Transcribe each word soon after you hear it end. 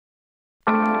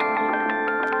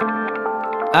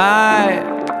I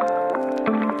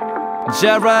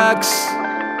J-REXXX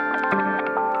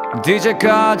DJ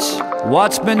KAJI,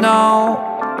 watch me now.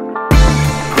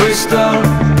 Crystal,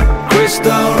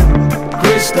 crystal,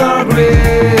 crystal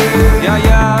green. Yeah,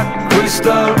 yeah.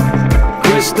 Crystal,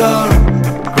 crystal,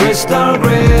 crystal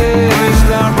green.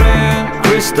 Crystal green.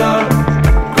 Crystal,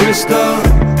 crystal,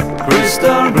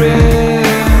 crystal green.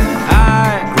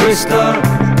 I crystal,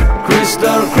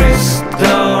 crystal,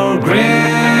 crystal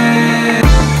green.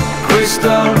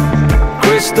 Crystal,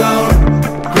 crystal,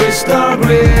 crystal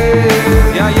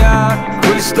green. Yeah, yeah.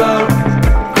 Crystal,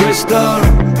 crystal,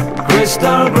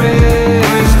 crystal green.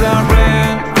 Crystal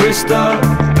green. Crystal,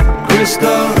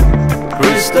 crystal,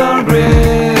 crystal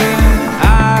green.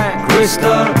 I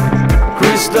crystal,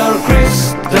 crystal,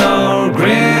 crystal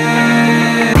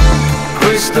green.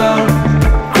 Crystal,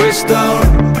 crystal,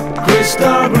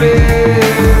 crystal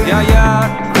green. Yeah,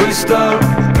 yeah. Crystal,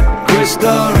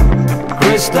 crystal,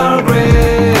 crystal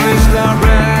green. Crystal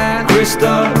green.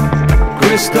 Crystal,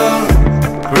 crystal,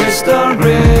 crystal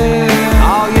green.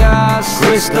 Oh yes.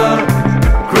 Crystal,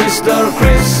 crystal,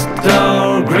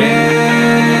 crystal green.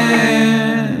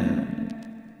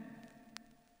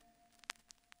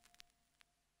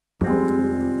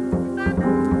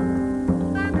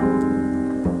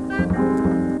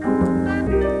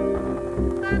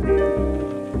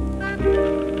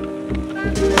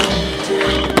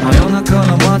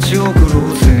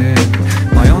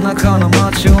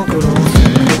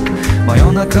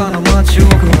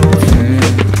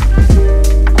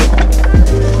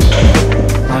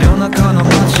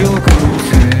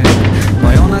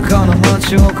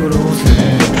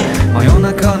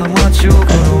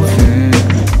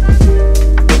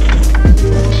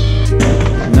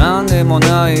なんでも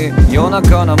ない夜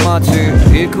中の街、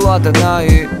行くあてない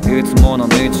いつもの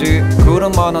道、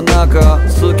車の中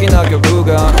好きな曲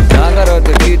が流れ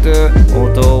てきて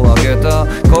音を上げた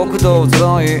国道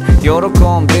沿い、夜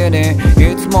コンビニ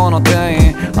いつもの店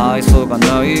員、愛想が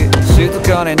ない静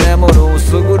かに眠る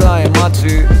薄暗い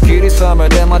街、霧雨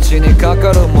で街にか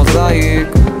かるモザイ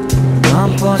ク、ナ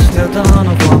ンパしてたあ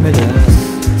のファミレス、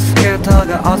スケーター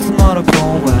が集まる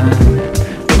公園、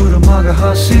車が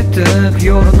走ってく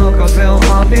夜の風を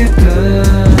浴びて、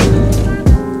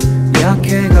夜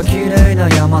景が綺麗な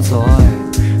山沿い、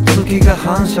月が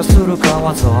反射する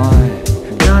川沿い、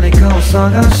何かを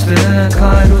探して帰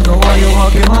るのは夜明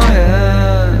け前、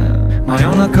真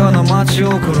夜中の街を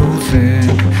クルージ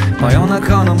ング、真夜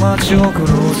中の街をクルー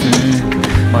ジング、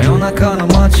真夜中の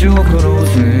街をクルー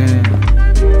ジング、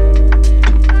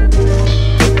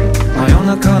真夜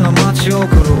中の街を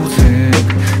クルージング、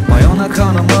真夜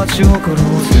中の街をクルー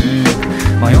ジング、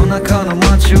真夜中の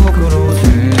街をクルージ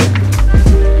ング。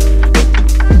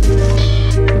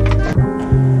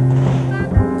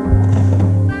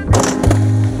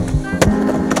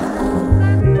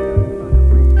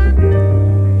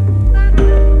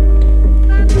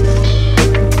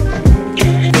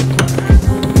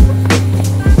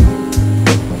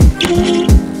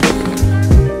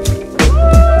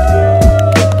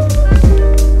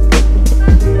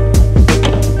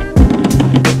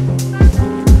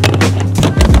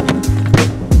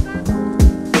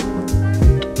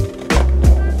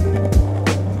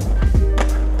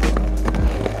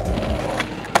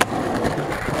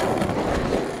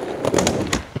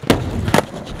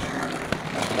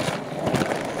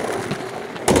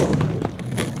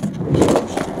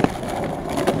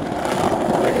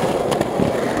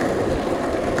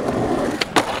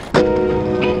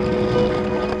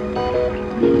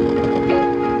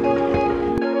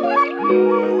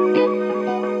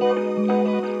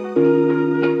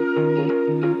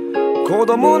子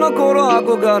供の頃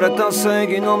憧れた正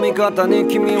義の味方に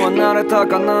君はなれた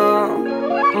かな。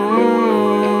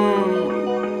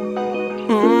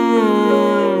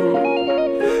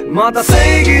また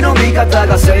正義の味方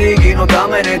が正義のた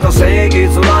めにと正義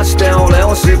ずらして俺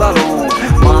を縛る。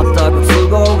全く都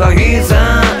合がいいぜ、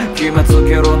決めつ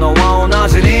けるのは同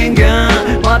じ人間。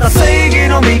また正義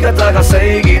の味方が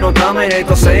正義のために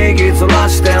と正義ずら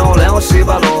して俺を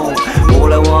縛る。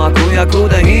俺は悪役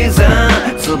でいいぜ、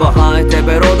唾吐いて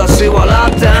ベロ出し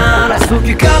笑って好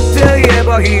き勝手言え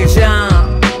ばいいじゃ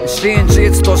ん。真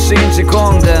実と信じ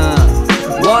込んで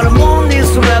悪者に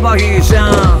すればいいじゃ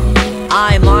ん。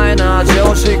曖昧な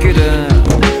常識で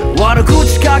悪口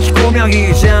書き込みゃ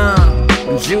いいじゃ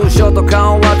ん。住所と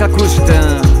顔は隠して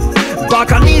バ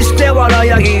カにして笑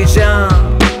いゃいいじゃん。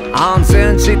安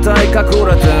全地帯隠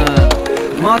れて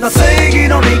また正義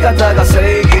の味方が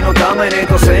正義のために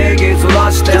と正義ず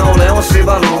らして俺を縛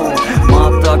る。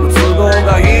全く都合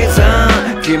がいいぜ、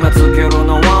決めつける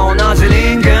のは同じ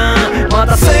人間。ま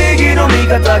た正義の味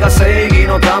方が正義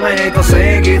のためにと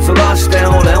正義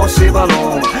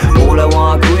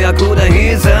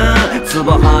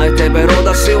てベロ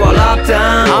出し笑っ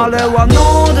たあれは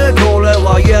ノーでこれ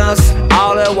は Yes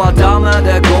あれはダメ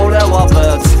でこれは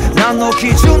別何の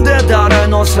基準で誰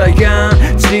の制限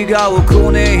違う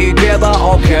国行けば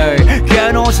OK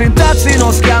芸能人たち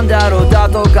のスキャンダルだ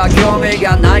とか興味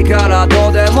がないからど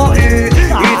うでもいいい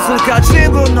つか自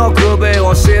分の首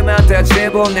を絞めて自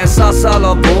分に刺さ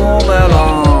るブーメ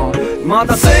ランま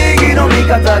た正義の味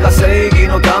方が正義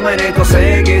のためにと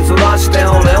正義ずらして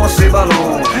俺を縛る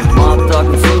全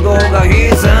く都合がいい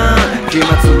ぜ決め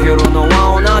つけるの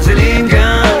は同じ人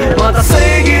間また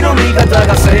正義の味方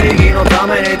が正義のた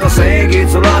めにと正義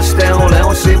ずらして俺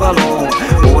を縛る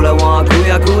俺は悪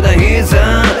役でいいぜ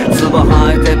唾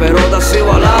吐いてベロ出し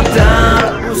笑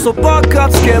って嘘ばっか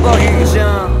つけばいいじ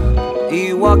ゃん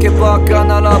言い訳ばっか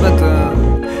並べ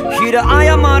て平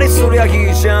謝りすりゃ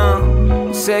いいじゃ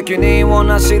ん責任を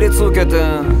なしりつけて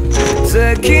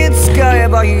税金使え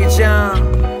ばいいじゃ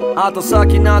ん後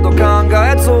先など考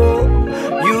えず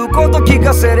言うこと聞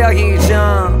かせりゃいいじ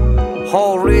ゃん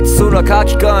法律すら書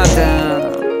き換え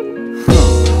て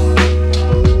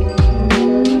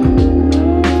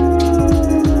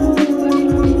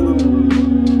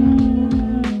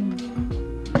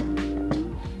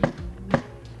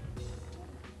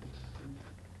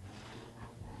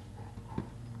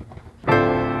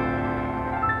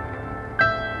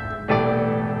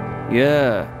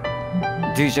Yeah,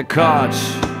 DJ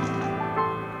KAJI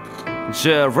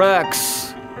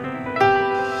J-REXXX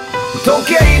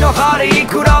時計の針い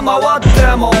くら回っ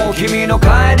ても君の帰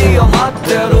りを待っ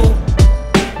てる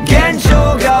現状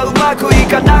がうまくい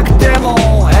かなくても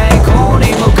栄光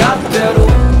に向かってる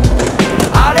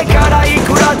あれからい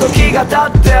くら時が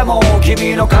経っても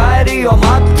君の帰りを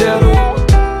待ってる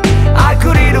ア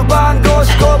クリル板越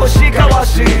し拳交わ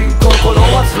し心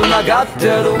は繋がって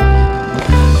る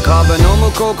壁の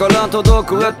向こうから届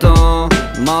くレタ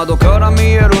ー窓から見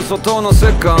える外の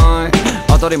世界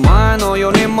当たり前の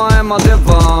4人前まで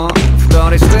は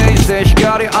2人ステージで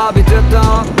光浴びて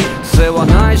た世話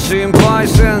ない心配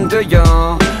せんでや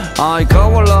相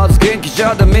変わらず元気じ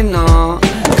ゃでみんな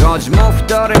火事も2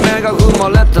人目が生ま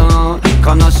れた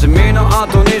悲しみの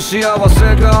後に幸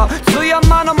せが津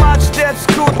山の街で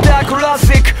作ったクラ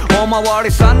シックおまわ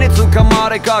りさんに捕ま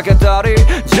りかけたり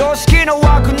常識の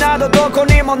枠などどこ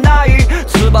にもない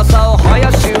翼を生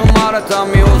やし生まれた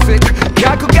ミュージック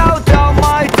客が歌う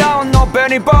マイタウンのベ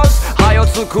ニーボスはよ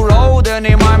作ろうで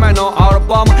2枚目のアル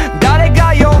バム誰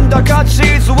が読んだか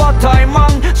地図は怠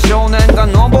慢少年が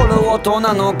登る大人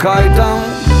の階段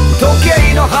時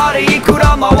計の針いく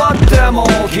ら回っても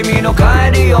君の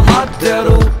帰りを待って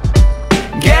る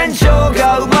現状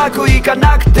がうまくいか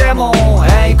なくても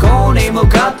栄光に向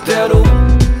かってる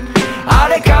あ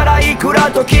れからいくら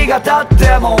時が経っ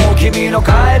ても君の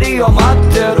帰りを待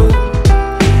ってる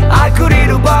アクリ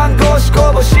ル板越し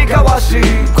拳交わし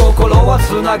心は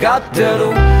繋がって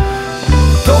る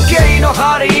時計の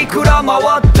針いくら回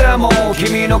っても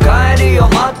君の帰りを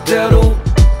待って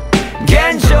る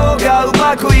現状がう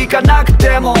まくいかなく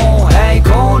ても栄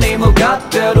光に向か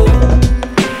ってる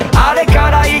あれか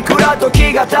らいくら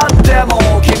時が経って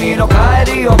も君の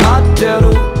帰りを待って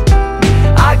る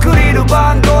アクリル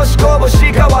板越し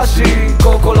拳交わし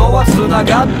心は繋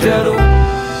がって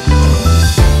る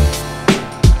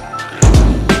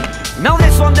Now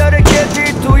this one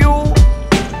dedicated to you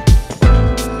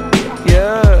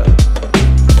Yeah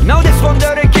Now this one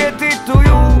dedicated to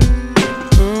you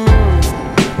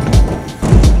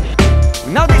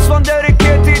Now this one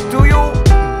dedicated to you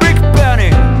Big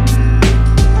Benny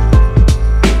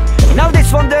Now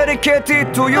this one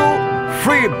dedicated to you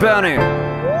Free Benny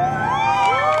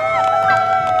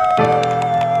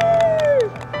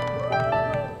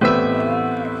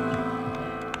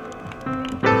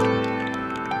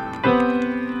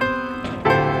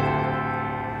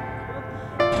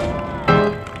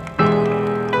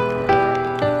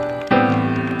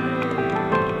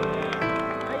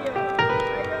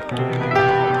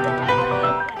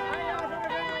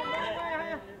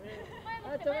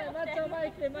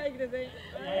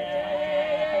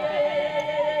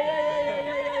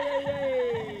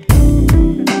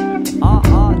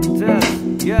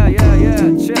Yeah, yeah, yeah,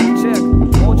 check, check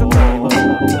もうちょっと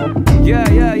Yeah,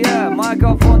 yeah, yeah マイク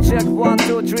ロフォンチェック1、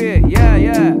2、3 Yeah,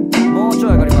 yeah もうちょ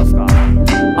い上がりますか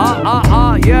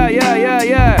Yeah, yeah,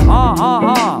 yeah,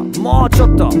 yeah もうち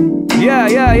ょっと Yeah,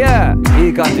 yeah, yeah い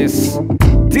い感じです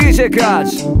DJ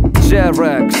KAJI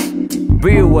J-REXXX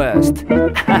B West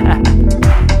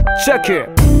チェッ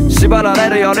ク縛られ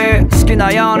るより好き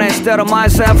なようにしてる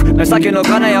myself 目先の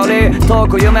金より遠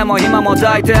く夢も今も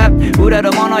抱いて売れ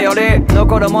るものより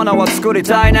残るものを作り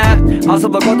たいね。遊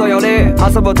ぶことより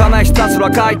遊ぶためひたす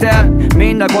ら書いて、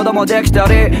みんな子供できた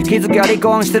り気づきゃ離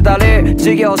婚してたり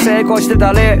事業成功して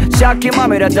たり借金ま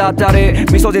みれだったり、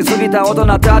みそじすぎた大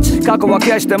人たち過去は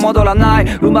決して戻らな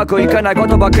い、うまくいかないこ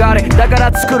とばかりだか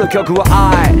ら作る曲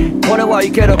は愛。これは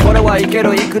いけるこれはいけ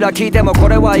る、いくら聴いてもこ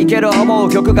れはいける思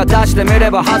う曲が出してみれ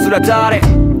ば外れたり、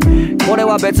これ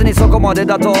は別にそこまで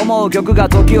だと思う曲が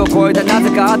時を超えてな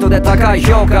ぜか後で高い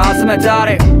評価集めた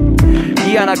り、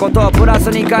嫌なことをプラス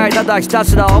に変えただひた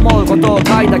すら思うことを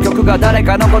書いた曲が誰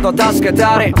かのことを助け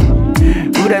たり、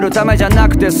売れるためじゃな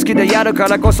くて好きでやるか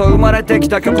らこそ生まれてき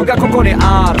た曲がここに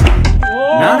ある。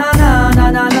ななな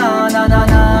ななななな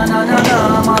ななな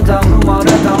な、また生ま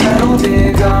れたメロ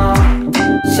ディーが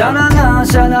シャララ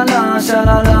シャララシャ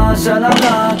ララシャラ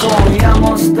ラ、今夜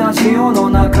もスタジオの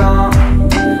中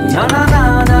なな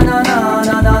なななな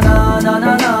なななな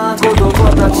なな、言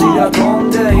葉たちが飛ん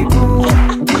でいく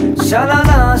シャラ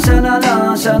ラシャラ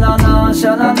ラシャララシ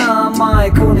ャララ、マ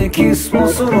イクにキスも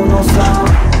するのさ。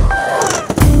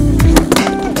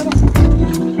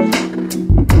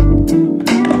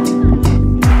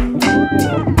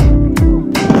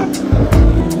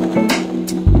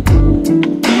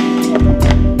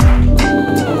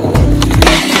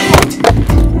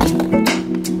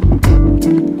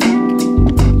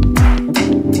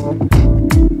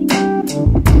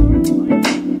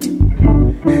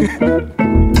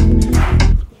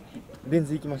レン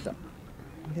ズ行きました。い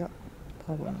や、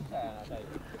多分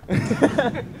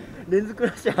レンズク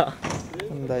ラッシャー。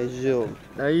大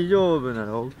丈夫な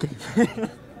ら OK